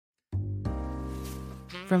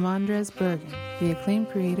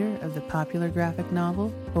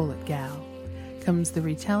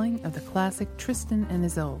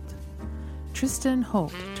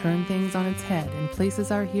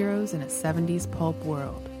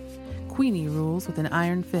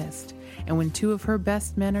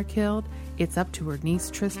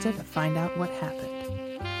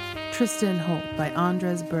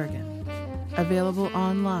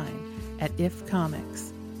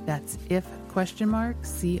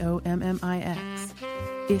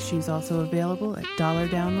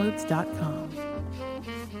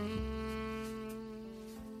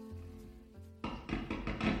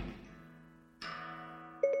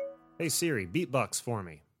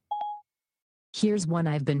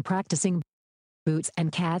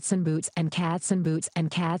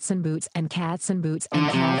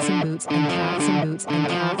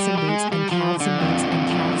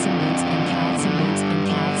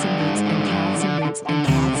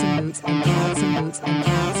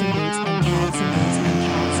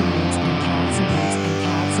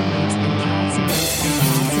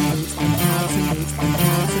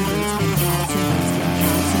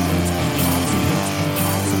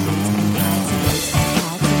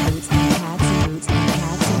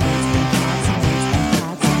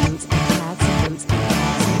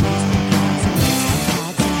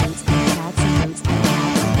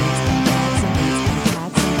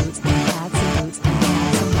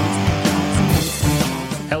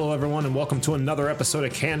To another episode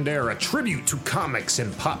of Canned Air, a tribute to comics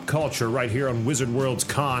and pop culture right here on Wizard World's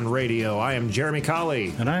Con Radio. I am Jeremy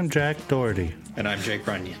Colley. And I'm Jack Doherty. And I'm Jake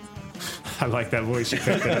Runyon. I like that voice you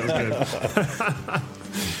picked. That was good.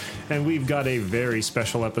 And we've got a very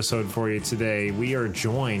special episode for you today. We are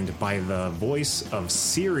joined by the voice of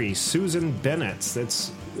Siri, Susan Bennett.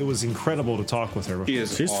 It was incredible to talk with her.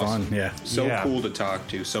 She's awesome. Fun, yeah. So cool to talk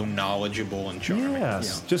to, so knowledgeable and charming.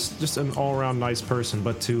 Yes, just an all-around nice person.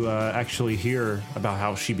 But to actually hear about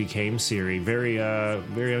how she became Siri, very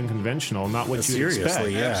unconventional, not what you expect.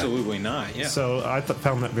 Yeah. Absolutely not, yeah. So I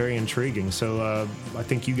found that very intriguing. So I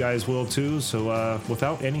think you guys will too. So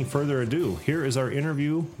without any further ado, here is our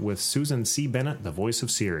interview with Susan C. Bennett, the voice of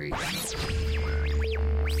Siri.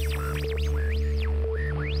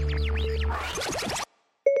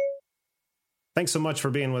 Thanks so much for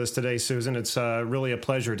being with us today, Susan. It's really a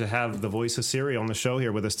pleasure to have the voice of Siri on the show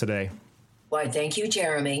here with us today. Why, thank you,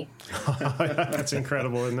 Jeremy. That's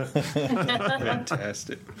incredible, isn't it?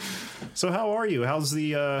 Fantastic. So how are you? How's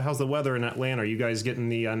the weather in Atlanta? Are you guys getting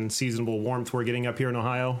the unseasonable warmth we're getting up here in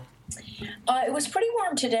Ohio? It was pretty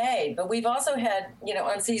warm today, but we've also had,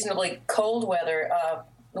 unseasonably cold weather.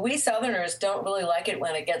 We Southerners don't really like it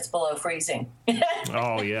when it gets below freezing.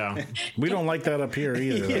 Oh, yeah. We don't like that up here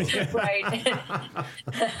either. Right.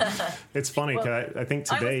 It's funny, because I think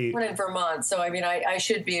today... I was born in Vermont, so, I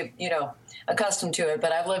should be, accustomed to it,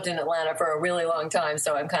 but I've lived in Atlanta for a really long time,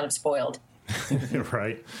 so I'm kind of spoiled.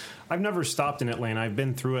 Right. I've never stopped in Atlanta. I've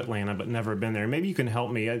been through Atlanta, but never been there. Maybe you can help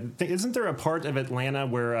me. Isn't there a part of Atlanta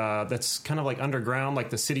where that's kind of like underground, like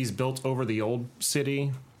the city's built over the old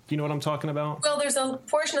city? Do you know what I'm talking about? Well, there's a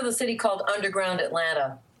portion of the city called Underground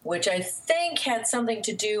Atlanta, which I think had something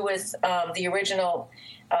to do with the original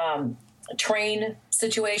train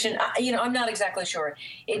situation. I'm not exactly sure.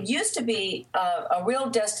 It used to be a real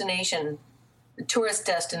destination, tourist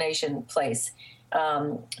destination place.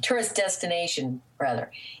 Tourist destination,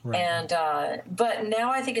 rather. Right. And but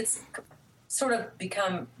now I think it's sort of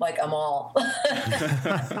become like a mall.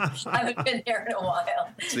 I haven't been there in a while.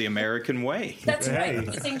 It's the American way. That's right.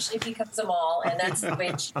 I think it becomes a mall, and that's the way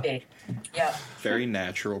it should be. Yeah. Very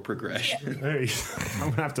natural progression. Yeah. Hey, I'm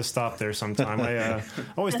going to have to stop there sometime. I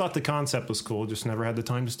always thought the concept was cool, just never had the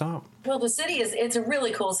time to stop. Well, the city it's a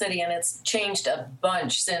really cool city, and it's changed a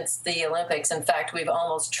bunch since the Olympics. In fact, we've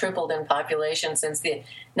almost tripled in population since the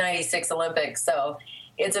 96 Olympics. So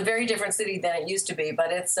it's a very different city than it used to be,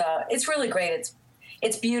 but it's really great.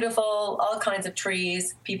 It's beautiful, all kinds of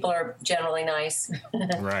trees. People are generally nice.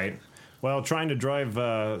 Right. Well, trying to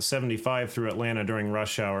drive 75 through Atlanta during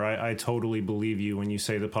rush hour, I totally believe you when you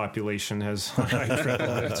say the population has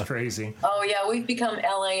tripled. It's crazy. Oh, yeah, we've become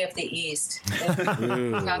LA of the East.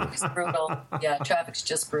 Traffic's brutal. Yeah, traffic's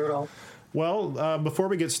just brutal. Well, before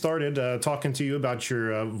we get started talking to you about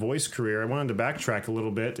your voice career, I wanted to backtrack a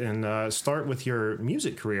little bit and start with your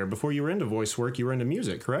music career. Before you were into voice work, you were into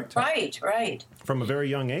music, correct? Right. From a very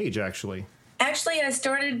young age, actually. Actually, I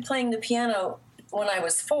started playing the piano when I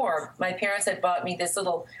was 4. My parents had bought me this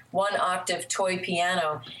little 1-octave toy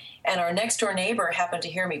piano, and our next-door neighbor happened to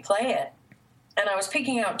hear me play it. And I was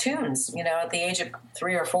picking out tunes, at the age of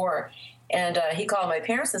 3 or 4. And he called my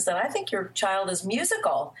parents and said, "I think your child is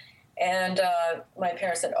musical." And my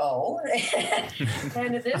parents said, oh.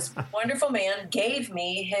 And this wonderful man gave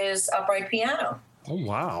me his upright piano. Oh,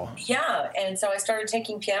 wow. Yeah, and so I started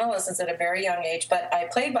taking piano lessons at a very young age, but I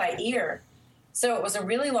played by ear. So it was a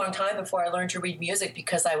really long time before I learned to read music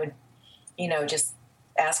because I would, just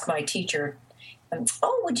ask my teacher,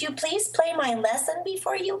 oh, would you please play my lesson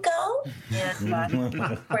before you go? And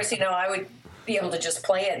of course, I would be able to just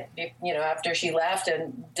play it, after she left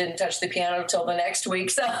and didn't touch the piano till the next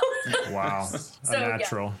week. So wow, so,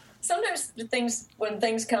 natural. Yeah. Sometimes when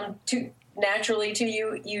things come too naturally to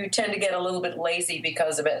you, you tend to get a little bit lazy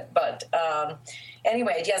because of it. But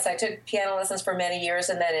anyway, yes, I took piano lessons for many years,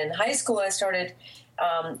 and then in high school I started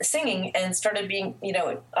singing and started being,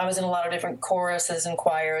 I was in a lot of different choruses and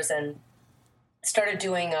choirs and started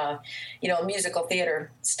doing, musical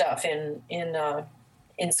theater stuff in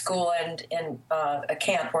school and in a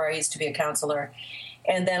camp where I used to be a counselor,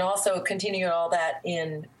 and then also continued all that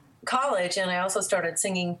in college. And I also started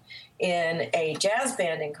singing in a jazz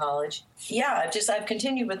band in college. Yeah, I've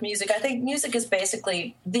continued with music. I think music is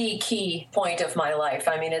basically the key point of my life.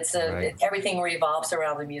 I mean, everything revolves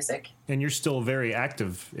around the music. And you're still very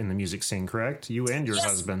active in the music scene, correct? You and your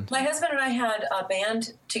husband. My husband and I had a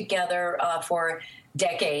band together for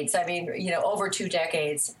decades. I mean, over 2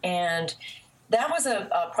 decades. And that was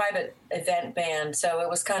a private event band, so it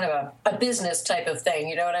was kind of a business type of thing,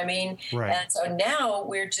 you know what I mean? Right. And so now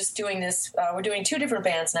we're just doing this, we're doing 2 different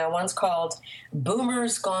bands now. One's called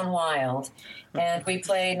Boomers Gone Wild, and we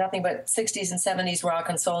play nothing but 60s and 70s rock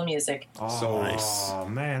and soul music. Oh, nice.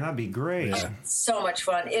 Man, that'd be great. Yeah. So much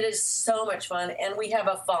fun. It is so much fun, and we have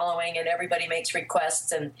a following, and everybody makes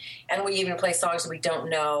requests, and we even play songs that we don't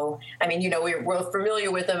know. I mean, we're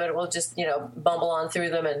familiar with them, and we'll just, bumble on through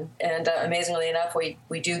them, and amazingly enough,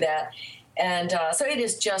 we do that. And so it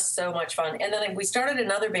is just so much fun. And then we started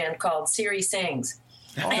another band called Siri Sings.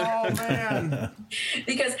 Oh, man.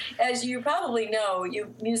 Because as you probably know,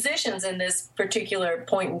 you musicians in this particular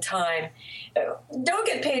point in time don't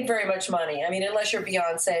get paid very much money. I mean, unless you're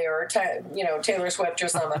Beyonce or Taylor Swift or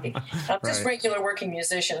somebody. Just regular working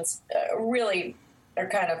musicians really are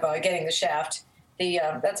kind of getting the shaft.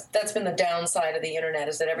 That's been the downside of the internet,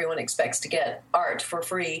 is that everyone expects to get art for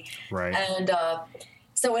free. Right. And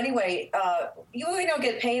so anyway, we don't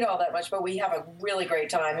get paid all that much, but we have a really great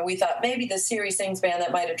time. And we thought maybe the Siri Sings band,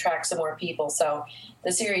 that might attract some more people. So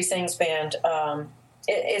the Siri Sings band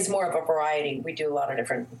is more of a variety. We do a lot of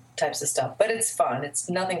different types of stuff, but it's fun.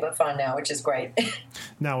 It's nothing but fun now, which is great.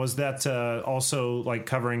 Now, is that also like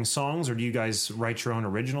covering songs, or do you guys write your own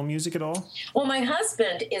original music at all? Well, my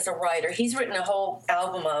husband is a writer. He's written a whole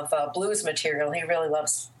album of blues material. He really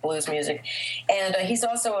loves blues music. And he's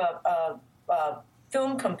also a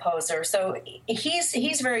film composer, so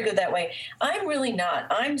he's very good that way. I'm really not.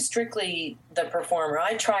 I'm strictly the performer.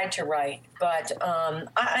 I tried to write, but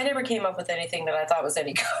I never came up with anything that I thought was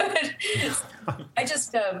any good. I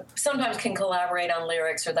just sometimes can collaborate on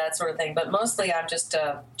lyrics or that sort of thing, but mostly I'm just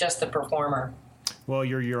the performer. Well,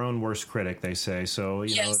 you're your own worst critic, they say. So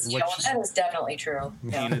Yes, that is definitely true.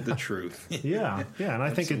 Ain't it the truth? Yeah, and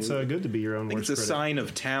I think it's good to be your own worst critic. It's a sign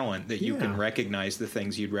of talent that you can recognize the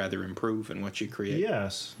things you'd rather improve in what you create.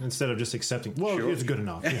 Yes, instead of just accepting, it's good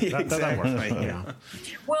enough. Yeah, exactly. that works. Yeah.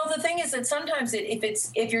 Well, the thing is that sometimes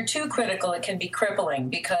if you're too critical, it can be crippling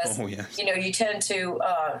because you tend to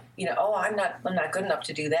I'm not good enough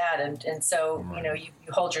to do that, and so you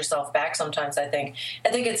hold yourself back sometimes. I think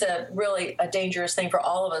it's a really dangerous thing for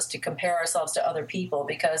all of us to compare ourselves to other people,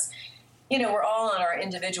 because we're all on our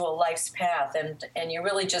individual life's path, and you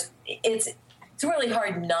really just it's really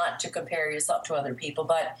hard not to compare yourself to other people,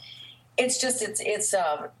 but it's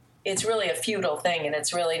really a futile thing, and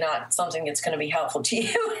it's really not something that's going to be helpful to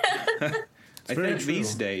you. I think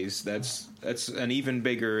these days that's an even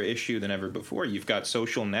bigger issue than ever before. You've got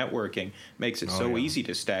social networking, makes it easy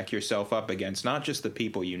to stack yourself up against not just the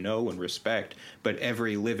people you know and respect, but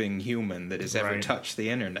every living human that has ever touched the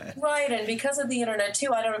internet. Right, and because of the internet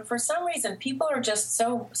too, I don't know, for some reason people are just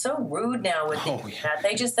so rude now with the internet.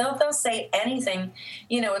 They just they'll say anything.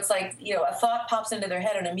 It's like a thought pops into their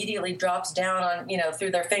head and immediately drops down on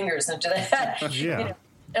through their fingers into the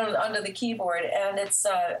onto the keyboard, and it's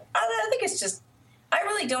I think it's just, I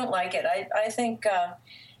really don't like it. I think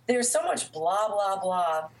there's so much blah blah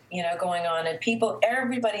blah going on, and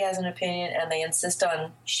everybody has an opinion and they insist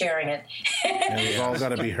on sharing it. And we've all got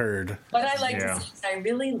to be heard. But I like to say,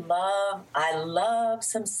 I love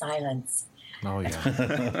some silence. Oh,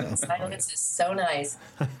 yeah. Silence is so nice.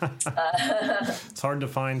 It's hard to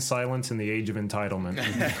find silence in the age of entitlement.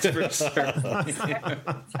 That's for sure.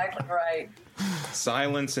 Exactly right.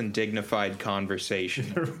 Silence and dignified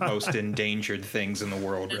conversation, most endangered things in the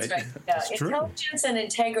world, That's right? right. Yeah. true. Intelligence and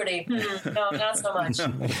integrity. No, not so much.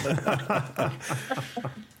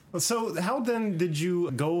 So how then did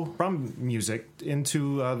you go from music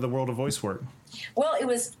into the world of voice work? Well, it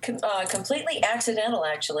was completely accidental,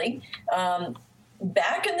 actually.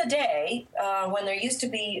 Back in the day, when there used to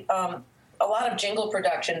be a lot of jingle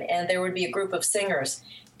production, and there would be a group of singers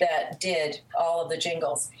that did all of the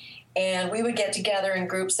jingles. And we would get together in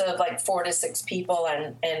groups of like 4 to 6 people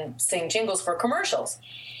and sing jingles for commercials.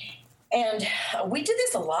 And we did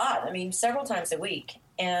this a lot, several times a week.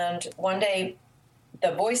 And one day,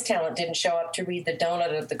 the voice talent didn't show up to read the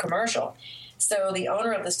donut of the commercial. So the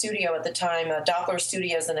owner of the studio at the time, Doppler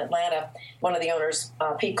Studios in Atlanta, one of the owners,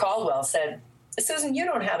 Pete Caldwell, said, "Susan, you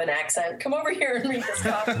don't have an accent. Come over here and read this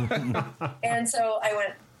copy." And so I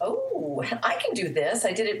went, "Oh, I can do this."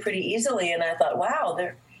 I did it pretty easily, and I thought, wow,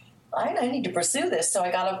 I need to pursue this. So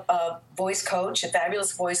I got a voice coach, a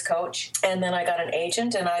fabulous voice coach, and then I got an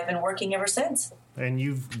agent, and I've been working ever since. And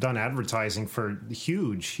you've done advertising for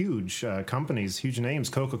huge companies, huge names: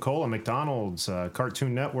 Coca-Cola, McDonald's,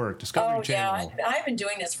 Cartoon Network, Discovery Channel. Yeah, I've been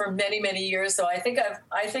doing this for many, many years, so I think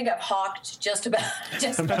I've hawked just about.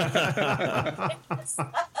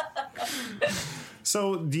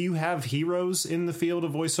 So, do you have heroes in the field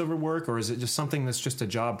of voiceover work, or is it just something that's just a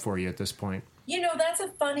job for you at this point? That's a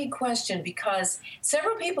funny question, because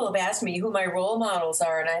several people have asked me who my role models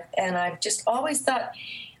are, and I've just always thought,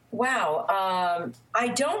 wow, I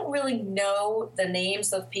don't really know the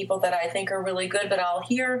names of people that I think are really good, but I'll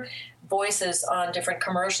hear voices on different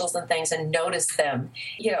commercials and things and notice them.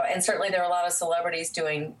 And certainly there are a lot of celebrities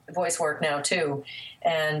doing voice work now too,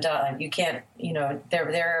 and you can't,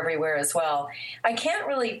 they're everywhere as well. I can't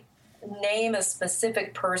really name a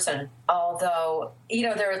specific person, although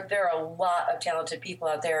there are a lot of talented people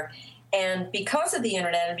out there, and because of the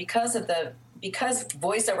internet and because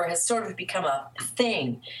voiceover has sort of become a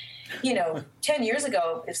thing. 10 years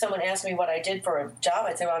ago, if someone asked me what I did for a job,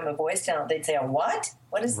 I'd say, well, I'm a voice talent. They'd say, what?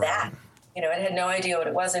 What is that? I had no idea what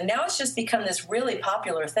it was. And now it's just become this really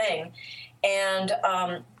popular thing. And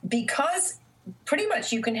because pretty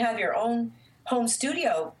much you can have your own home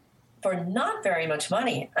studio for not very much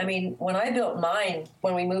money. When I built mine,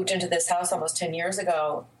 when we moved into this house almost 10 years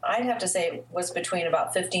ago, I'd have to say it was between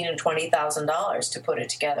about $15,000 and $20,000 to put it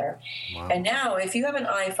together. Wow. And now, if you have an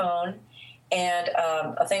iPhone and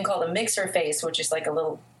a thing called a mixer face, which is like a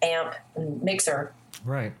little amp mixer,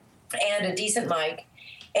 right, and a decent mic,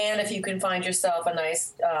 and if you can find yourself a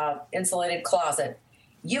nice insulated closet,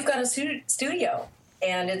 you've got a studio.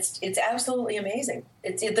 And it's absolutely amazing.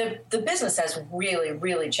 The business has really,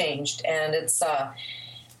 really changed, and it's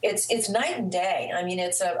night and day.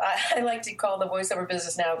 I like to call the voiceover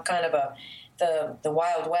business now kind of the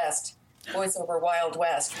Wild West, voiceover Wild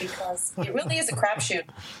West, because it really is a crapshoot.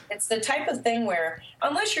 It's the type of thing where,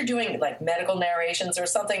 unless you're doing like medical narrations or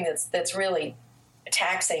something that's really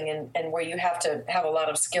taxing and where you have to have a lot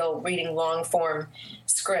of skill reading long form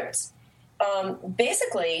scripts.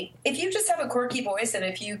 Basically, if you just have a quirky voice and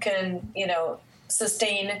if you can,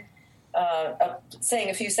 sustain saying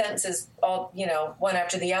a few sentences all, one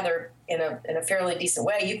after the other in a fairly decent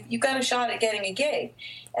way, you've got a shot at getting a gig.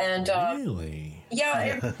 And really,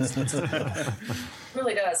 yeah, it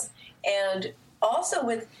really does. And also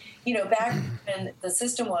with, back when the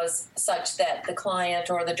system was such that the client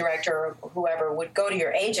or the director or whoever would go to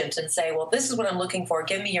your agent and say, well, this is what I'm looking for.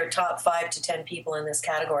 Give me your top 5 to 10 people in this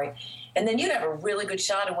category. And then you'd have a really good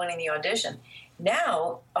shot at winning the audition.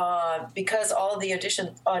 Now, because all of the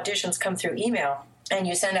auditions come through email and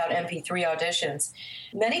you send out MP3 auditions,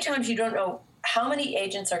 many times you don't know how many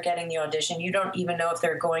agents are getting the audition. You don't even know if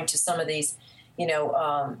they're going to some of these,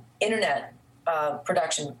 internet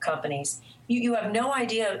production companies. You have no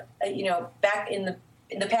idea. Back in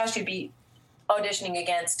the past, you'd be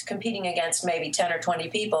competing against maybe 10 or 20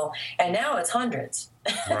 people, and now it's hundreds.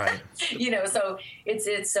 Right. So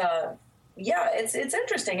it's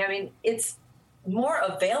interesting. It's more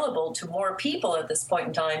available to more people at this point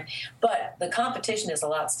in time, but the competition is a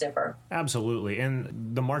lot stiffer. Absolutely,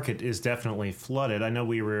 and the market is definitely flooded. I know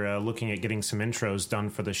we were looking at getting some intros done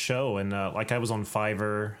for the show, and I was on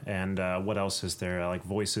Fiverr, and what else is there? Like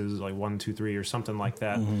Voices, like 123 or something like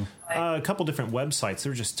that. Mm-hmm. A couple different websites.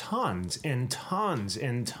 There are just tons and tons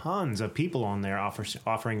and tons of people on there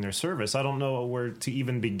offering their service. I don't know where to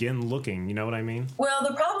even begin looking. You know what I mean? Well,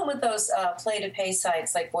 the problem with those play-to-pay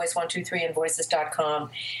sites like Voice 123 and Voices voice.com.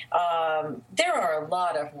 There are a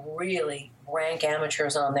lot of really rank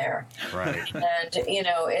amateurs on there. Right. And,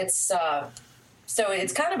 it's... So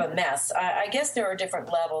it's kind of a mess. I guess there are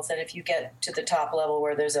different levels, and if you get to the top level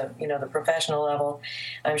where there's the professional level,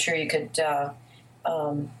 I'm sure you could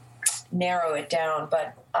narrow it down.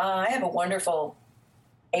 But I have a wonderful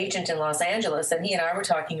agent in Los Angeles, and he and I were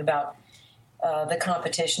talking about the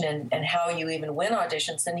competition and how you even win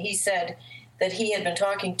auditions. And he said that he had been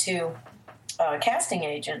talking to a casting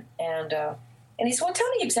agent, and he said, "Well, tell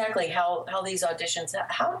me exactly how these auditions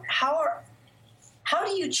how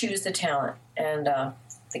do you choose the talent?" And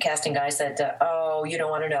the casting guy said, "Oh, you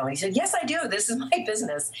don't want to know." And he said, "Yes, I do. This is my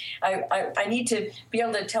business. I need to be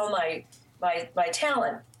able to tell my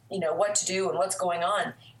talent, what to do and what's going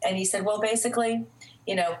on." And he said, "Well, basically,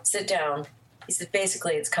 sit down." He said,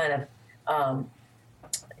 "Basically, it's kind of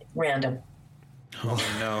random." Oh,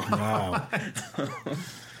 no. Wow.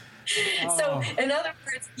 So, in other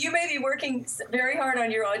words, you may be working very hard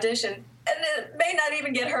on your audition, and it may not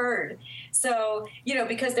even get heard. So,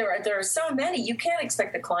 because there are so many, you can't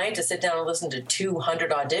expect the client to sit down and listen to 200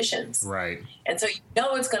 auditions. Right. And so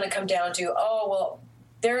it's going to come down to,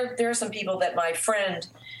 there are some people that my friend,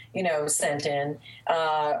 sent in,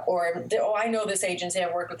 I know this agency,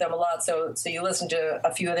 I've worked with them a lot, so you listen to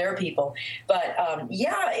a few of their people. But,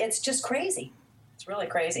 it's just crazy. It's really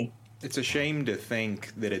crazy. It's a shame to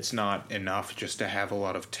think that it's not enough just to have a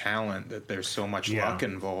lot of talent, that there's so much luck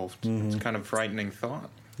involved. Mm-hmm. It's kind of a frightening thought.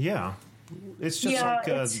 Yeah. It's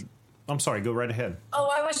just I'm sorry, go right ahead. Oh,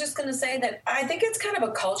 I was just going to say that I think it's kind of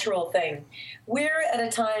a cultural thing. We're at a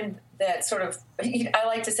time that sort of, I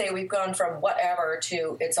like to say we've gone from whatever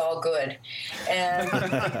to it's all good. And,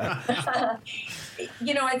 I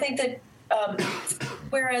think that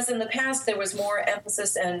whereas in the past there was more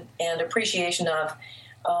emphasis and appreciation of,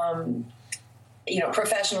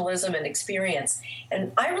 professionalism and experience.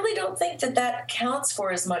 And I really don't think that counts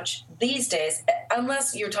for as much these days,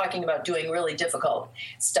 unless you're talking about doing really difficult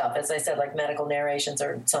stuff, as I said, like medical narrations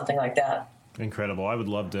or something like that. Incredible. I would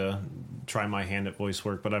love to try my hand at voice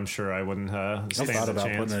work, but I'm sure I wouldn't stand I thought a about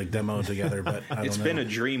chance. putting a demo together, but I don't It's know. been a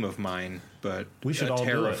dream of mine, but We should all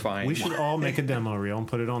terrifying. do it. We should all make a demo reel and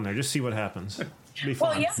put it on there. Just see what happens. Be fun.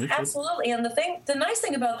 Well, yes, absolutely. And the nice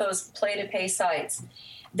thing about those play-to-pay sites,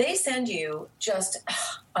 they send you just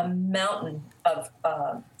a mountain of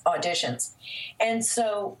auditions. And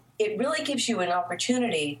so it really gives you an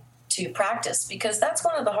opportunity to practice, because that's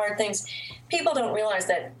one of the hard things. People don't realize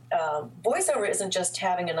that voiceover isn't just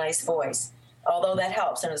having a nice voice, although that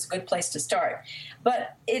helps and it's a good place to start.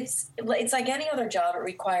 But it's like any other job. It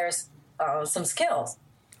requires some skills.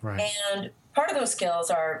 Right. And part of those skills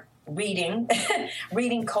are reading,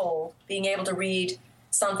 reading cold, being able to read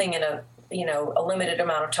something in a limited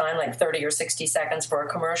amount of time, like 30 or 60 seconds for a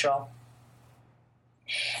commercial.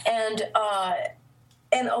 And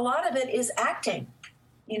a lot of it is acting.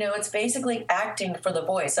 It's basically acting for the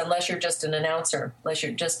voice, unless you're just an announcer, unless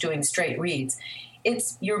you're just doing straight reads.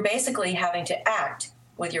 You're basically having to act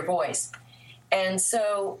with your voice. And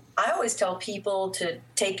so I always tell people to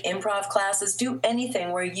take improv classes, do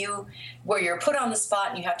anything where you're put on the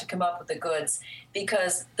spot and you have to come up with the goods,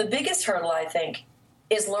 because the biggest hurdle, I think,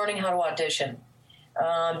 is learning how to audition,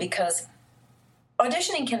 because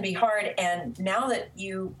auditioning can be hard. And now that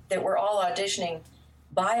we're all auditioning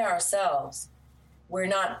by ourselves, we're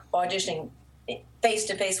not auditioning face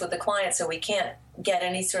to face with the client, so we can't get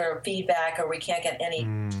any sort of feedback, or we can't get any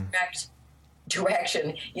direct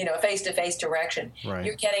direction, face to face direction. Right.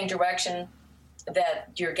 You're getting direction that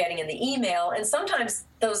you're getting in the email, and sometimes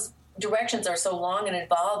those directions are so long and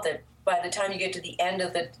involved that by the time you get to the end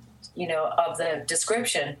of the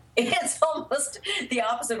description, it's almost the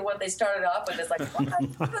opposite of what they started off with. It's like,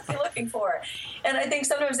 what are they looking for? And I think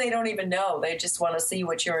sometimes they don't even know. They just want to see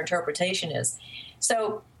what your interpretation is.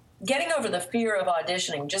 So getting over the fear of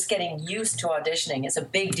auditioning, just getting used to auditioning, is a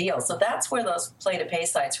big deal. So that's where those play-to-pay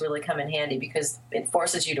sites really come in handy, because it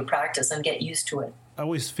forces you to practice and get used to it. I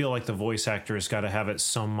always feel like the voice actor has got to have it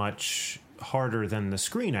so much harder than the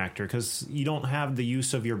screen actor, because you don't have the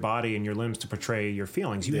use of your body and your limbs to portray your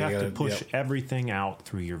feelings. You have to push everything out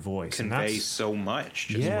through your voice. Convey so much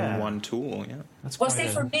just with one tool. Yeah.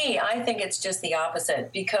 For me, I think it's just the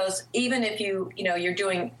opposite, because even if you're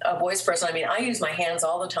doing a voice person, I mean, I use my hands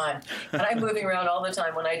all the time, and I'm moving around all the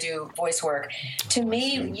time when I do voice work. To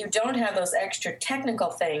me, you don't have those extra technical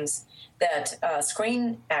things that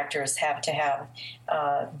screen actors have to have,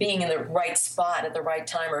 being in the right spot at the right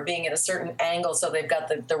time, or being at a certain angle so they've got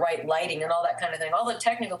the right lighting and all that kind of thing. All the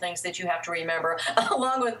technical things that you have to remember,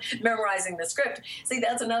 along with memorizing the script. See,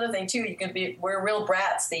 that's another thing too. We're real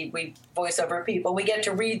brats. We voiceover people. We get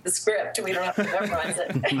to read the script. We don't have to memorize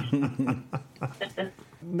it.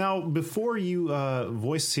 Now, before you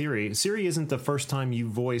voiced Siri isn't the first time you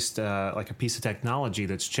voiced like a piece of technology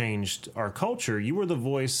that's changed our culture. You were the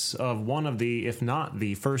voice of one of the, if not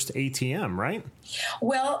the first ATM, right?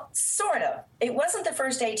 Well, sort of. It wasn't the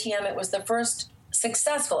first ATM. It was the first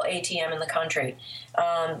successful ATM in the country.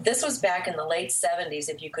 This was back in the late 70s,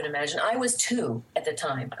 if you could imagine. I was 2 at the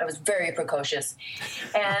time. I was very precocious.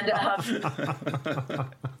 And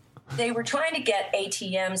they were trying to get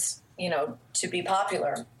ATMs, to be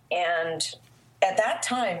popular. And at that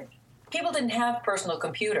time, people didn't have personal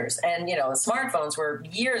computers. And, smartphones were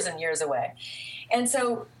years and years away. And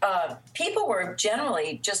so people were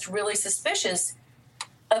generally just really suspicious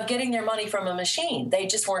of getting their money from a machine. They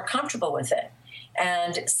just weren't comfortable with it.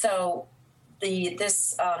 And so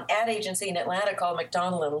this ad agency in Atlanta called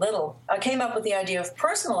McDonald & Little came up with the idea of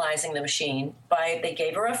personalizing the machine they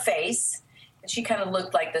gave her a face. She kind of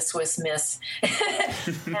looked like the Swiss Miss.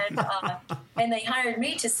 and they hired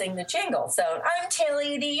me to sing the jingle. So, I'm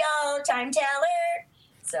Tilly, the old-time teller.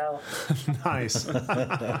 So, nice.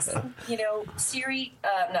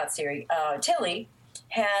 Tilly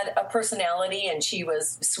had a personality, and she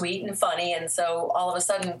was sweet and funny, and so all of a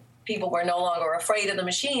sudden people were no longer afraid of the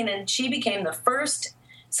machine, and she became the first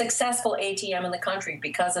successful ATM in the country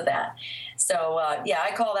because of that. So,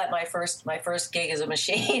 I call that my first gig as a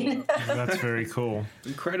machine. That's very cool.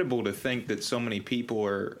 Incredible to think that so many people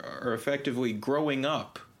are effectively growing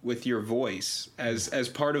up with your voice as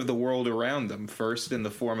part of the world around them, first in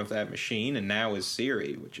the form of that machine and now as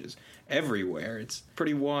Siri, which is everywhere. It's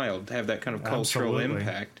pretty wild to have that kind of cultural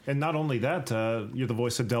impact. And not only that, you're the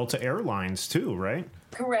voice of Delta Airlines too, right?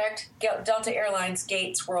 Correct. Delta Airlines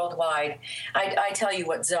gates worldwide. I tell you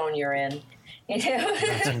what zone you're in.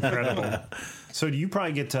 That's incredible. So you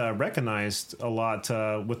probably get recognized a lot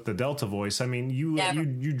with the Delta voice. I mean,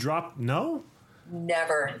 you drop no?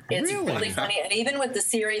 Never. It's really funny. And even with the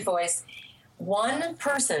Siri voice, one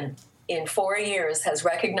person in 4 years has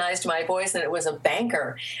recognized my voice, and it was a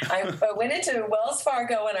banker. I went into Wells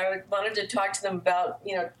Fargo, and I wanted to talk to them about,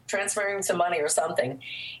 transferring some money or something.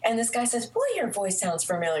 And this guy says, "Boy, your voice sounds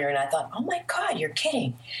familiar." And I thought, "Oh my God, you're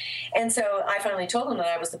kidding." And so I finally told him that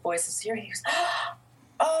I was the voice of Siri. He goes,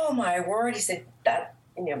 "Oh my word." He said that,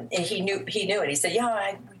 he knew it. He said,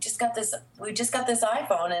 "Yeah, we just got this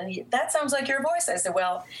iPhone, and that sounds like your voice." I said,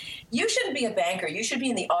 "Well, you shouldn't be a banker. You should be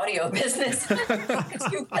in the audio business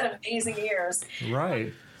because you've got amazing ears."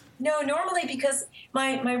 Right. No, normally because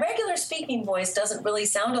my regular speaking voice doesn't really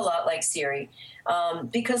sound a lot like Siri,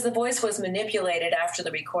 because the voice was manipulated after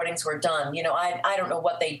the recordings were done. I don't know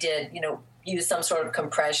what they did, use some sort of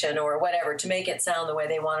compression or whatever to make it sound the way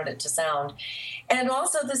they wanted it to sound. And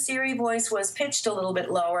also the Siri voice was pitched a little bit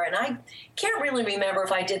lower, and I can't really remember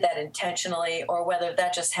if I did that intentionally or whether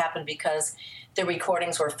that just happened because the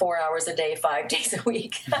recordings were 4 hours a day, 5 days a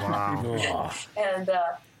week. Wow. And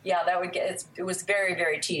it was very,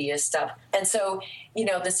 very tedious stuff. And so,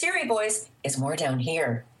 the Siri voice is more down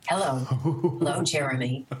here. Hello,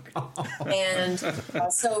 Jeremy. And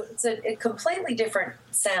so it's a completely different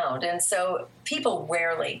sound. And so people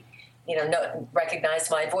rarely, recognize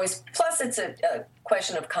my voice. Plus, it's a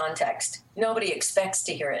question of context. Nobody expects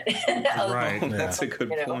to hear it. Right. That's a good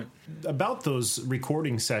point. About those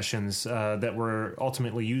recording sessions that were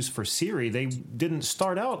ultimately used for Siri, they didn't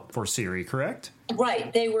start out for Siri, correct?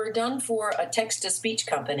 Right. They were done for a text-to-speech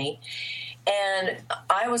company. And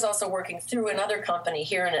I was also working through another company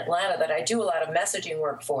here in Atlanta that I do a lot of messaging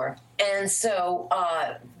work for. And so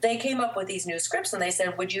they came up with these new scripts, and they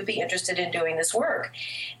said, "Would you be interested in doing this work?"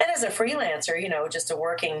 And as a freelancer, just a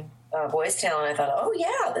working voice talent, I thought, "Oh,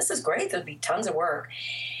 yeah, this is great. There'll be tons of work."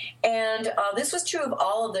 And this was true of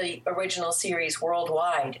all of the original series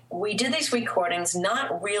worldwide. We did these recordings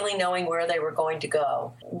not really knowing where they were going to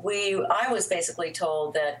go. I was basically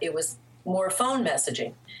told that it was more phone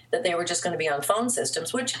messaging, that they were just going to be on phone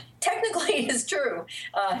systems, which technically is true.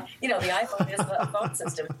 The iPhone is a phone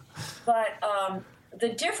system. But the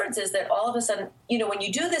difference is that all of a sudden, when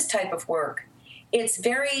you do this type of work, it's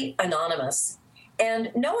very anonymous.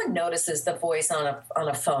 And no one notices the voice on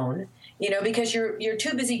a phone, because you're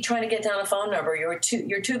too busy trying to get down a phone number. You're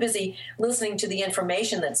too busy listening to the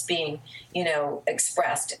information that's being,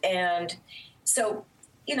 expressed. And so,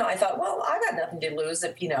 I thought, well, I got nothing to lose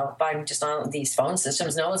if I'm just on these phone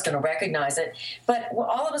systems. No one's going to recognize it. But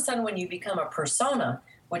all of a sudden, when you become a persona,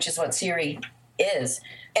 which is what Siri is,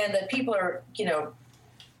 and that people are,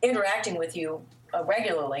 interacting with you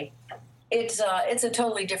regularly, it's a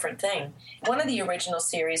totally different thing. One of the original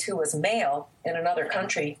series, who was male in another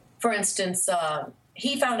country, for instance,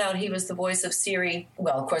 he found out he was the voice of Siri.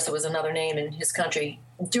 Well, of course, it was another name in his country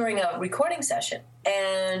during a recording session.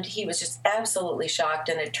 And he was just absolutely shocked.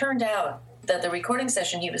 And it turned out that the recording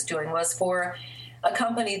session he was doing was for a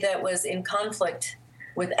company that was in conflict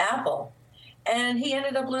with Apple. And he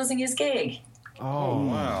ended up losing his gig. Oh,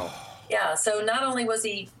 wow. Yeah, so not only was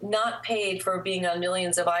he not paid for being on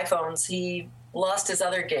millions of iPhones, he lost his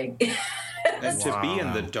other gig. And to be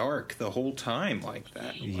in the dark the whole time like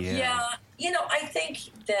that. Yeah. I think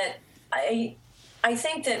that I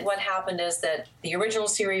think that what happened is that the original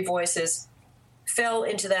Siri voices fell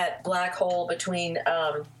into that black hole between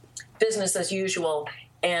business as usual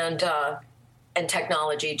and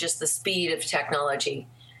technology, just the speed of technology.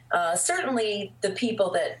 Certainly the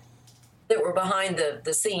people that were behind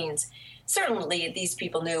the scenes, certainly these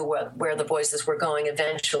people knew where the voices were going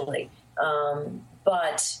eventually.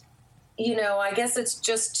 But, I guess it's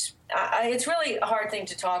just, it's really a hard thing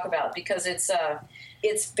to talk about because it's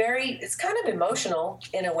kind of emotional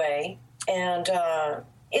in a way. And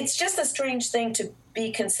it's just a strange thing to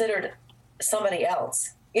be considered somebody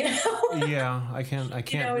else. Yeah, I can't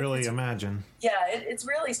really imagine. Yeah, it's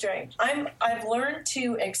really strange. I've learned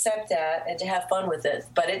to accept that and to have fun with it,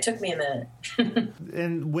 but it took me a minute.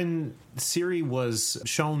 And when Siri was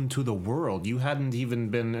shown to the world, you hadn't even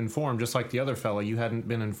been informed, just like the other fellow, you hadn't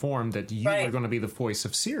been informed that you were going to be the voice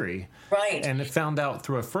of Siri. Right. And it found out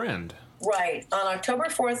through a friend. Right. On October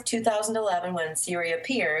 4th, 2011, when Siri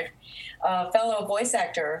appeared, a fellow voice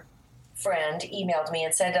actor friend emailed me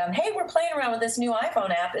and said, hey, we're playing around with this new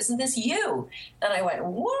iPhone app. Isn't this you? And I went,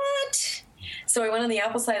 what? So I went on the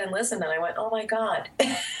Apple site and listened, and I went, oh, my God.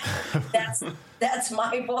 that's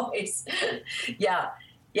my voice. Yeah,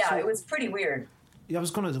 so, it was pretty weird. Yeah,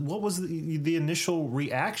 what was the initial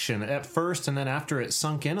reaction at first and then after it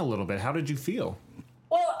sunk in a little bit? How did you feel?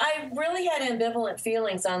 Well, I really had ambivalent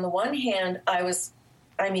feelings. On the one hand, I was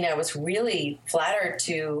really flattered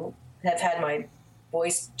to have had my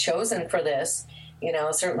voice chosen for this.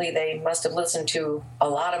 Certainly they must have listened to a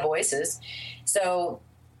lot of voices. So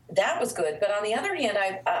that was good. But on the other hand,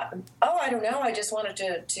 I don't know. I just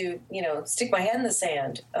wanted to stick my head in the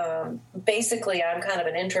sand. Basically, I'm kind of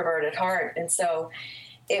an introvert at heart. And so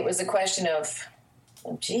it was a question of,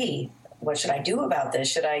 gee, what should I do about this?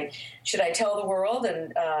 Should I tell the world?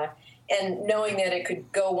 And knowing that it could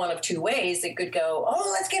go one of two ways, it could go,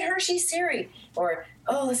 oh, let's get her, she's Siri. Or,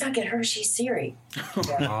 oh, let's not get her, she's Siri.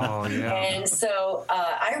 Oh, yeah. And so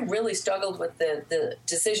I really struggled with the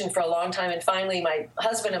decision for a long time. And finally, my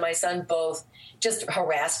husband and my son both just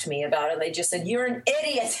harassed me about it. They just said, you're an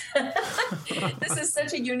idiot. This is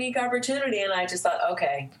such a unique opportunity. And I just thought,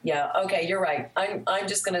 okay, you're right. I'm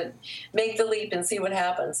just going to make the leap and see what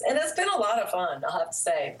happens. And it's been a lot of fun, I'll have to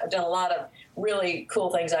say. I've done a lot of really cool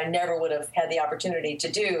things I never would have had the opportunity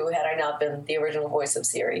to do had I not been the original voice of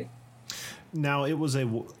Siri. Now, it was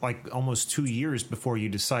almost 2 years before you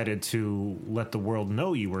decided to let the world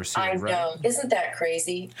know you were Siri, right? I know. Isn't that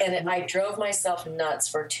crazy? And I drove myself nuts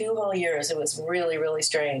for 2 whole years. It was really, really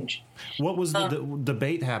strange. What was the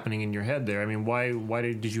debate happening in your head there? I mean, why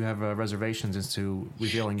did you have reservations as to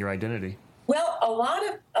revealing your identity? Well, a lot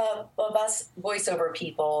of us voiceover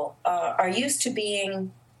people are used to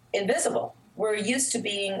being invisible. We're used to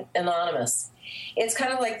being anonymous. It's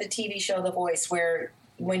kind of like the TV show The Voice, where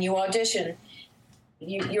when you audition,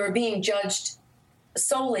 you're being judged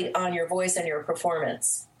solely on your voice and your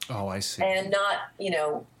performance. Oh, I see. And not,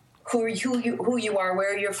 who you are,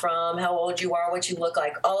 where you're from, how old you are, what you look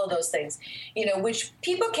like, all of those things, which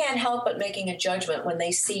people can't help but making a judgment when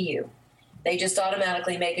they see you. They just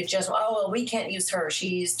automatically make a judgment. Oh, well, we can't use her.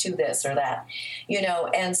 She's to this or that,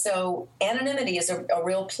 And so anonymity is a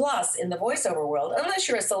real plus in the voiceover world, unless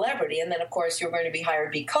you're a celebrity. And then, of course, you're going to be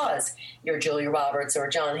hired because you're Julia Roberts or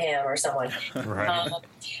John Hamm or someone. Right.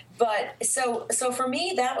 But so for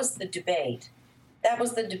me, that was the debate.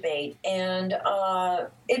 And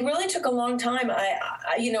it really took a long time.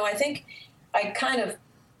 I think I kind of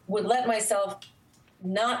would let myself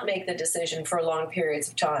not make the decision for long periods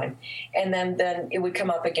of time. And then it would come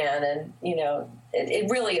up again. And, it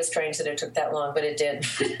really is strange that it took that long, but it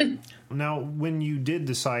did. Now, when you did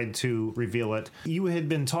decide to reveal it, you had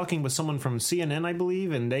been talking with someone from CNN, I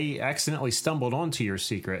believe, and they accidentally stumbled onto your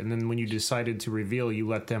secret. And then when you decided to reveal, you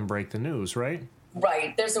let them break the news, right?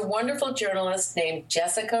 Right. There's a wonderful journalist named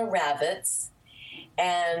Jessica Ravitz,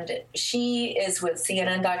 and she is with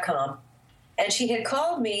CNN.com. And she had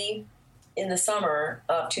called me in the summer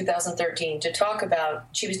of 2013 to talk about,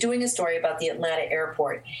 she was doing a story about the Atlanta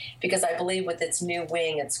airport, because I believe with its new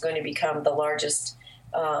wing, it's going to become the largest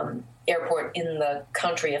airport in the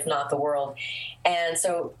country, if not the world. And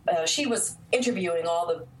so she was interviewing all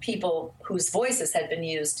the people whose voices had been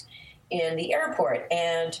used in the airport.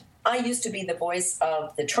 And I used to be the voice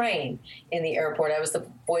of the train in the airport. I was the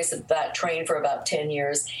voice of that train for about 10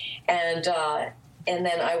 years. And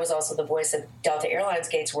then I was also the voice of Delta Airlines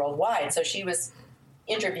gates worldwide. So she was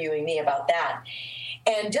interviewing me about that.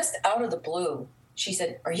 And just out of the blue, she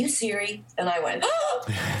said, "Are you Siri?" And I went, "Oh!"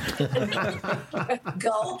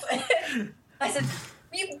 Gulp. I said,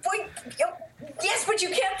 "Yes, but you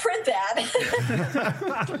can't print that."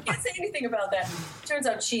 You can't say anything about that. Turns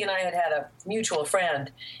out she and I had a mutual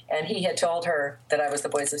friend, and he had told her that I was the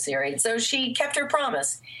voice of Siri. So she kept her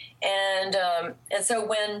promise. And so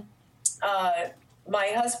when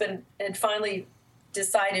my husband had finally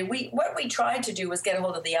decided, what we tried to do was get a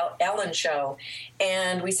hold of the Ellen show,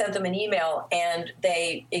 and we sent them an email, and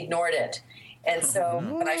they ignored it. And so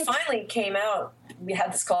when I finally came out, we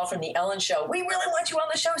had this call from the Ellen show. "We really want you on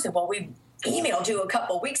the show." I said, "Well, we emailed you a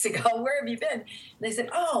couple of weeks ago. Where have you been?" And they said,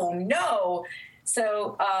 "Oh, no."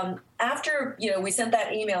 So after, we sent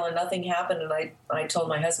that email and nothing happened, and I told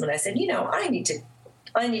my husband, I said,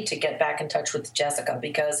 I need to get back in touch with Jessica,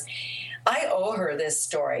 because I owe her this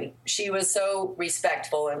story. She was so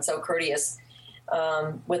respectful and so courteous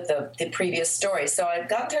with the previous story. So I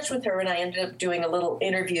got in touch with her, and I ended up doing a little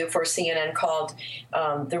interview for CNN called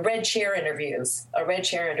the Red Chair Interviews, a Red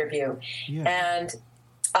Chair interview. Yeah. And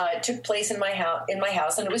it took place in my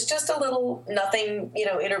house, and it was just a little nothing,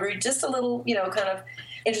 interview, just a little, kind of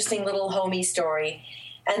interesting little homey story.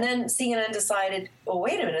 And then CNN decided, well,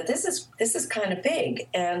 wait a minute, this is kind of big.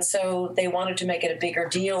 And so they wanted to make it a bigger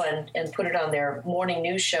deal and put it on their morning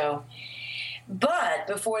news show. But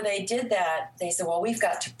before they did that, they said, well, we've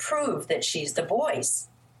got to prove that she's the voice.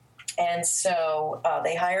 And so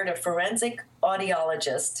they hired a forensic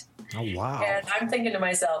audiologist. Oh, wow. And I'm thinking to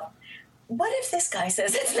myself, what if this guy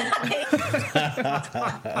says it's not me?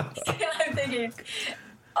 And I'm thinking,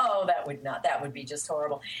 oh, that would be just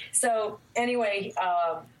horrible. So anyway,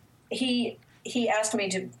 he asked me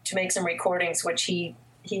to make some recordings, which he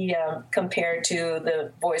compared to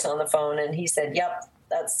the voice on the phone, and he said, "Yep,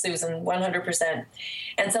 that's Susan, 100%."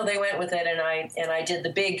 And so they went with it, and I did the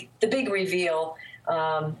big reveal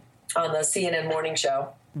on the CNN morning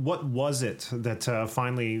show. What was it that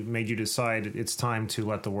finally made you decide it's time to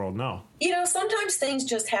let the world know? Sometimes things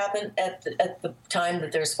just happen at the time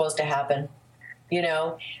that they're supposed to happen.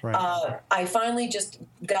 Right. I finally just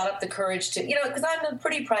got up the courage to, because I'm a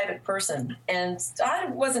pretty private person, and I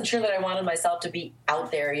wasn't sure that I wanted myself to be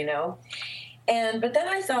out there, but then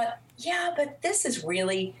I thought, yeah, but this is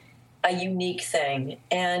really a unique thing,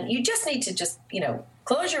 and you just need to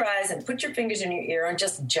close your eyes and put your fingers in your ear and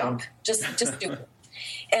just jump, just do it.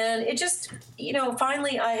 And it just,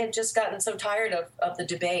 finally I had just gotten so tired of the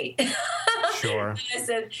debate. Sure. I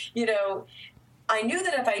said, I knew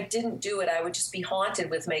that if I didn't do it, I would just be haunted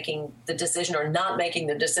with making the decision or not making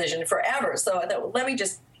the decision forever. So I thought, well, let me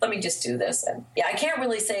just do this. And yeah, I can't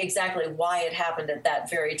really say exactly why it happened at that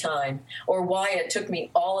very time or why it took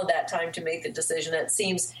me all of that time to make the decision. It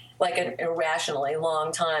seems like an irrationally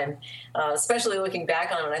long time, especially looking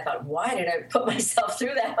back on it. I thought, why did I put myself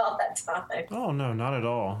through that all that time? Oh, no, not at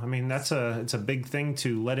all. I mean, it's a big thing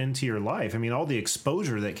to let into your life. I mean, all the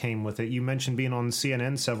exposure that came with it. You mentioned being on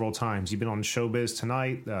CNN several times. You've been on Showbiz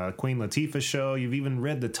Tonight, Queen Latifah's show. You've even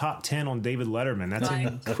read the top 10 on David Letterman. That's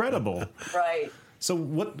right. Incredible. Right. So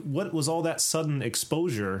what was all that sudden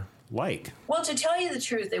exposure like? Well, to tell you the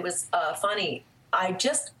truth, it was funny.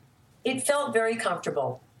 It felt very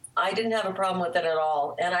comfortable. I didn't have a problem with it at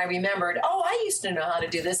all. And I remembered, I used to know how to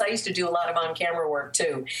do this. I used to do a lot of on-camera work,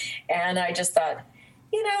 too. And I just thought,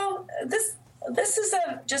 this is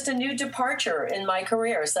just a new departure in my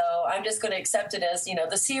career. So I'm just going to accept it as,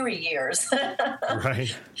 the Siri years.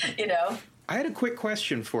 Right. I had a quick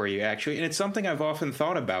question for you, actually, and it's something I've often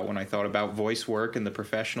thought about when I thought about voice work and the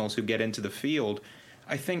professionals who get into the field.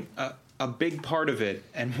 I think a big part of it,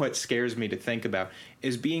 and what scares me to think about,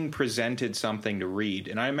 is being presented something to read.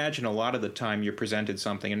 And I imagine a lot of the time you're presented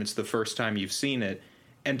something and it's the first time you've seen it,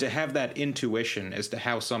 and to have that intuition as to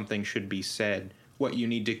how something should be said, what you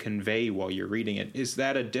need to convey while you're reading it, is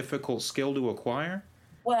that a difficult skill to acquire?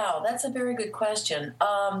 Wow, that's a very good question.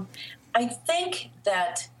 I think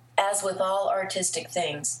that, as with all artistic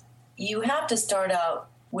things, you have to start out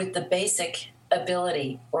with the basic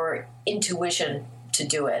ability or intuition to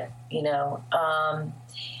do it. I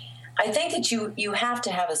think that you have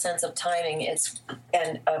to have a sense of timing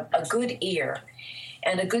and a good ear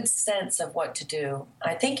and a good sense of what to do.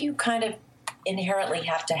 I think you kind of inherently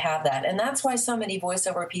have to have that. And that's why so many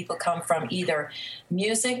voiceover people come from either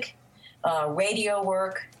music, radio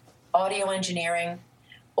work, audio engineering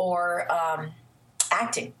or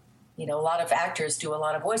acting. A lot of actors do a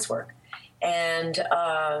lot of voice work, and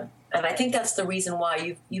I think that's the reason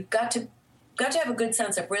why you've got to have a good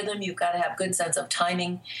sense of rhythm. You've got to have a good sense of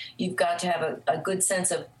timing. You've got to have a good sense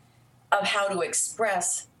of how to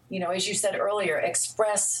express, as you said earlier,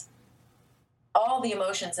 express all the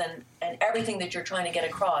emotions and everything that you're trying to get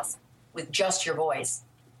across with just your voice.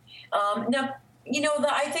 Now,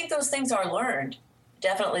 I think those things are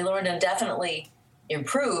definitely learned and definitely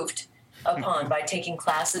improved upon by taking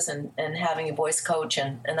classes and having a voice coach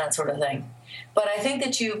and that sort of thing. But I think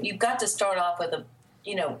that you've got to start off with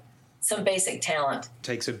some basic talent.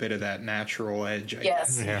 Takes a bit of that natural edge.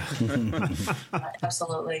 Yes. Yeah.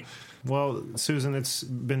 Absolutely. Well, Susan, it's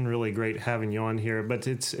been really great having you on here, but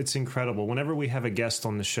it's incredible. Whenever we have a guest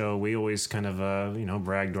on the show, we always kind of,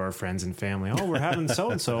 brag to our friends and family, oh, we're having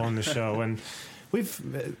so-and-so on the show. And we've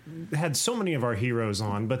had so many of our heroes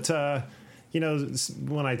on, but,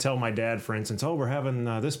 when I tell my dad, for instance, oh, we're having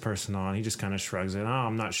this person on, he just kind of shrugs it. Oh,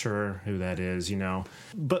 I'm not sure who that is,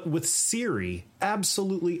 But with Siri,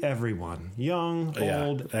 absolutely everyone, young,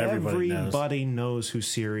 old, everybody knows who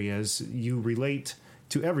Siri is. You relate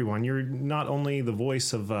to everyone. You're not only the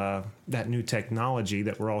voice of that new technology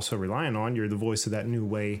that we're also relying on, you're the voice of that new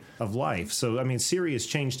way of life. So, Siri has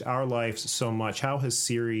changed our lives so much. How has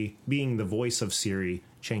Siri, being the voice of Siri,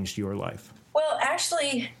 changed your life? Well,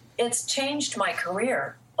 actually, it's changed my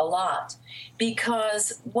career a lot,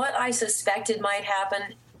 because what I suspected might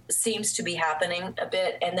happen seems to be happening a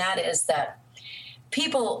bit, and that is that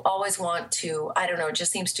people always want to, it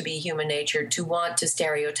just seems to be human nature to want to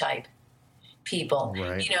stereotype people.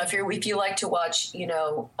 Right. If you like to watch,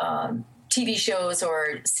 TV shows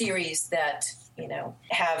or series that,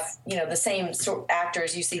 have, the same sort of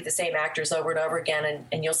actors, you see the same actors over and over again,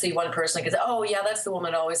 and you'll see one person that goes, oh yeah, that's the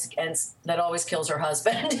woman that always kills her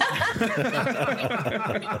husband.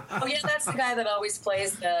 Oh yeah, that's the guy that always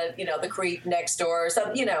plays the creep next door or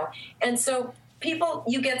something, and so people,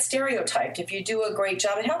 you get stereotyped if you do a great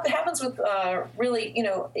job. It happens with really,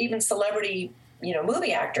 even celebrity,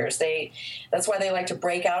 movie actors. That's why they like to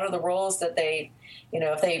break out of the roles that they,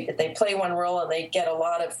 if they play one role and they get a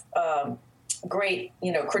lot of great,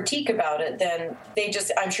 critique about it, then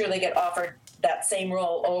I'm sure they get offered that same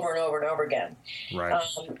role over and over and over again. Right.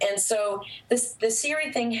 And so the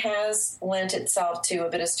Siri thing has lent itself to a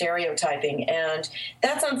bit of stereotyping, and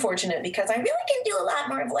that's unfortunate because I really can do a lot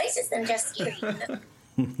more voices than just Siri.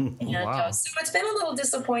 And wow. So it's been a little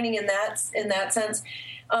disappointing in that sense.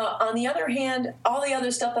 On the other hand, all the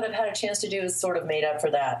other stuff that I've had a chance to do is sort of made up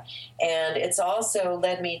for that, and it's also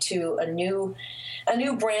led me to a new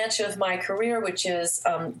branch of my career, which is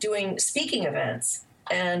doing speaking events,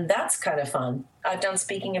 and that's kind of fun. I've done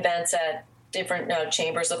speaking events at different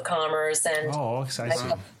chambers of commerce, and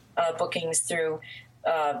exciting. Bookings through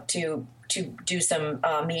to do some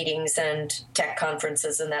meetings and tech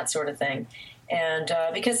conferences and that sort of thing. And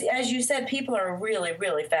because, as you said, people are really,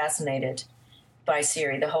 really fascinated by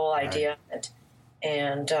Siri, the whole idea of it.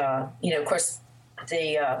 And, of course,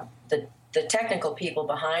 the technical people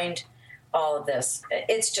behind all of this,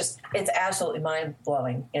 it's absolutely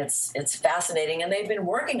mind-blowing. It's fascinating. And they've been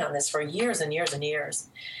working on this for years and years and years.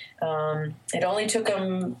 It only took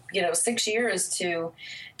them, 6 years to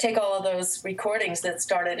take all of those recordings that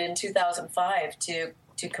started in 2005 to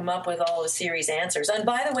come up with all of Siri's answers. And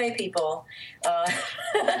by the way, people,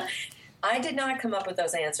 I did not come up with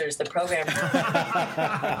those answers. The program.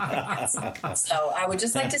 So I would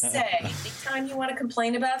just like to say, anytime you want to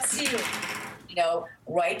complain about Siri,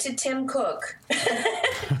 write to Tim Cook.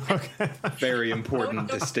 Very important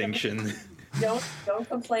distinction. Don't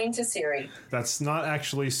complain to Siri. That's not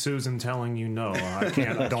actually Susan telling you no. I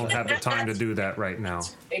don't have the time to do that right now.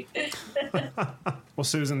 Well,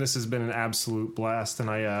 Susan, this has been an absolute blast, and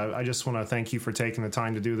I just want to thank you for taking the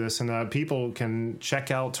time to do this. And people can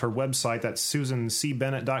check out her website. That's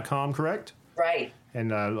susancbennett.com, correct? Right.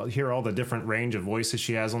 And hear all the different range of voices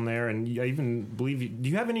she has on there. And I even believe do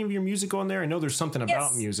you have any of your music on there? I know there's something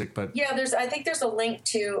about music, but yeah, I think there's a link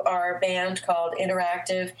to our band called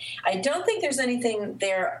Interactive. I don't think there's anything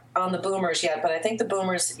there on the Boomers yet, but I think the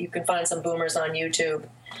Boomers, you can find some Boomers on YouTube,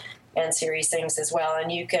 and Siri sings as well.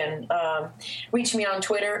 And you can reach me on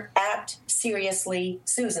Twitter at Seriously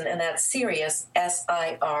Susan, and that's Sirius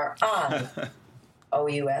SIRI.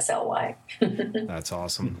 OUSLY. That's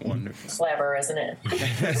awesome. Wonderful. Clever, isn't it?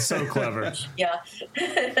 That's so clever. Yeah.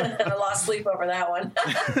 I lost sleep over that one.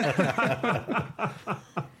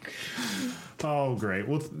 Oh, great.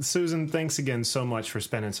 Well, Susan, thanks again so much for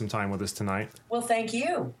spending some time with us tonight. Well, thank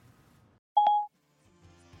you.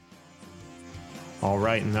 All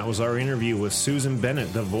right, and that was our interview with Susan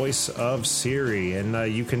Bennett, the voice of Siri.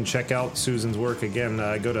 And you can check out Susan's work again.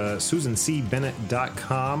 Go to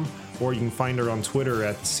susancbennett.com, or you can find her on Twitter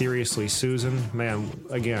at Seriously Susan. Man,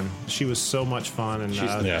 again, she was so much fun and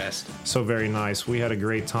she's the best. So very nice. We had a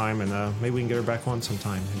great time, and maybe we can get her back on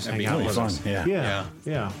sometime. Just hang out with us. Yeah.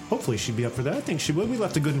 Hopefully she'd be up for that. I think she would. We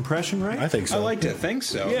left a good impression, right? I think so. I like to think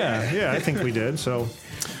so. Yeah, I think we did. So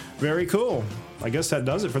very cool. I guess that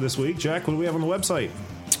does it for this week. Jack, what do we have on the website?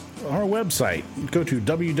 Our website, go to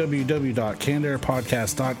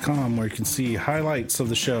www.cannedairpodcast.com, where you can see highlights of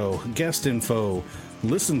the show, guest info,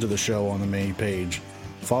 listen to the show on the main page,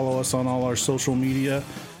 follow us on all our social media,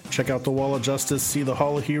 check out the Wall of Justice, see the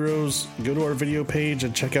Hall of Heroes, go to our video page,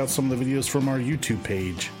 and check out some of the videos from our YouTube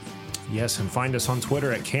page. Yes, and find us on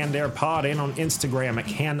Twitter at CannedAirPod and on Instagram at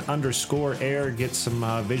can_air. Get some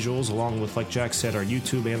visuals along with, like Jack said, our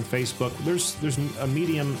YouTube and Facebook. There's a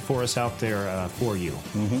medium for us out there for you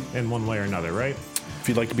in one way or another, right? If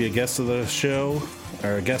you'd like to be a guest of the show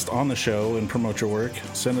or a guest on the show and promote your work,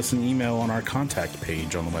 send us an email on our contact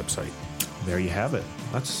page on the website. There you have it.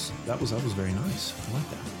 That was very nice. I like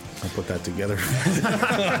that. I'll put that together.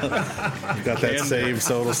 You got that saved,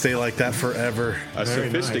 so it'll stay like that forever. A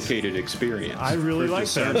very sophisticated experience. I really like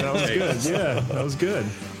that. That was good. Yeah, that was good.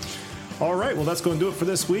 All right, well, that's going to do it for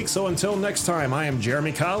this week. So until next time, I am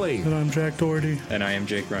Jeremy Colley. And I'm Jack Doherty. And I am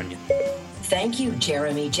Jake Runyon. Thank you,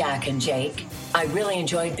 Jeremy, Jack, and Jake. I really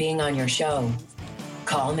enjoyed being on your show.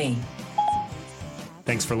 Call me.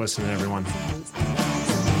 Thanks for listening, everyone.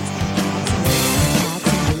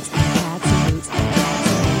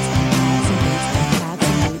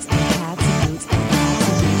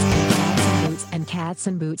 Cats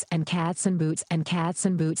and boots and cats and boots and cats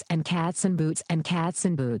and boots and cats and boots and cats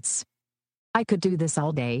and boots. I could do this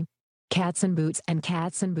all day. Cats and boots and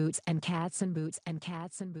cats and boots and cats and boots and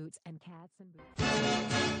cats and boots and cats and boots.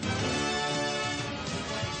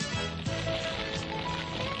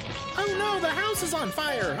 Oh no, the house is on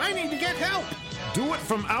fire. I need to get help. Do it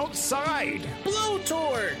from outside.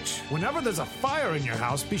 Blowtorch. Whenever there's a fire in your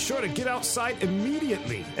house, be sure to get outside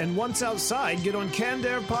immediately. And once outside, get on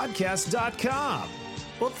CannedAirPodcast.com.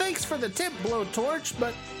 Well, thanks for the tip, Blowtorch,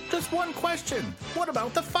 but just one question. What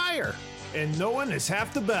about the fire? And knowing is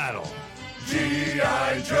half the battle.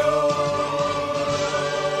 G.I. Joe!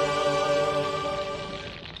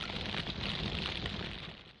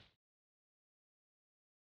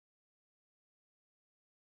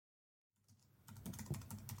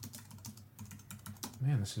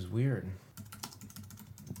 Man, this is weird.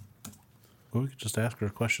 Well, we could just ask her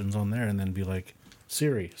questions on there and then be like,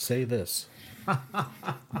 Siri, say this.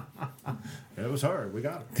 It was hard. We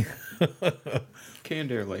got it.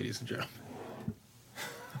 Canned Air, ladies and gentlemen.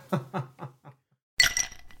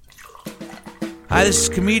 Hi, this is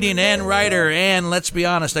comedian and writer, and let's be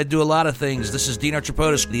honest, I do a lot of things. This is Dean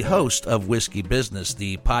Archipotis, the host of Whiskey Business,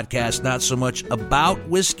 the podcast not so much about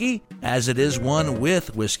whiskey as it is one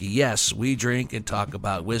with whiskey. Yes, we drink and talk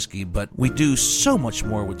about whiskey, but we do so much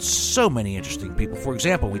more with so many interesting people. For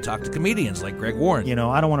example, we talk to comedians like Greg Warren. You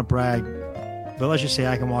know, I don't want to brag, but let's just say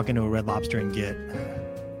I can walk into a Red Lobster and get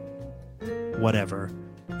whatever.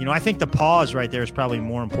 You know, I think the pause right there is probably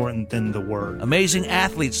more important than the word. Amazing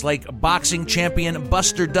athletes like boxing champion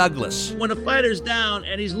Buster Douglas. When a fighter's down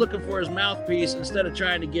and he's looking for his mouthpiece instead of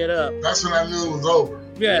trying to get up. That's when I knew it was over.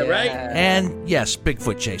 Yeah, right? And yes,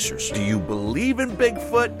 Bigfoot chasers. Do you believe in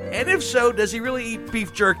Bigfoot? And if so, does he really eat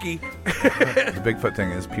beef jerky? The Bigfoot thing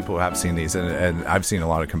is people have seen these, and I've seen a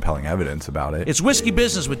lot of compelling evidence about it. It's Whiskey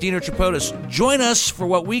Business with Dean Archipotis. Join us for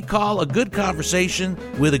what we call a good conversation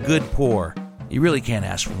with a good pour. You really can't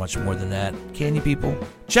ask for much more than that, can you, people?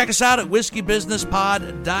 Check us out at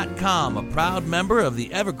whiskeybusinesspod.com, a proud member of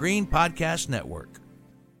the Evergreen Podcast Network.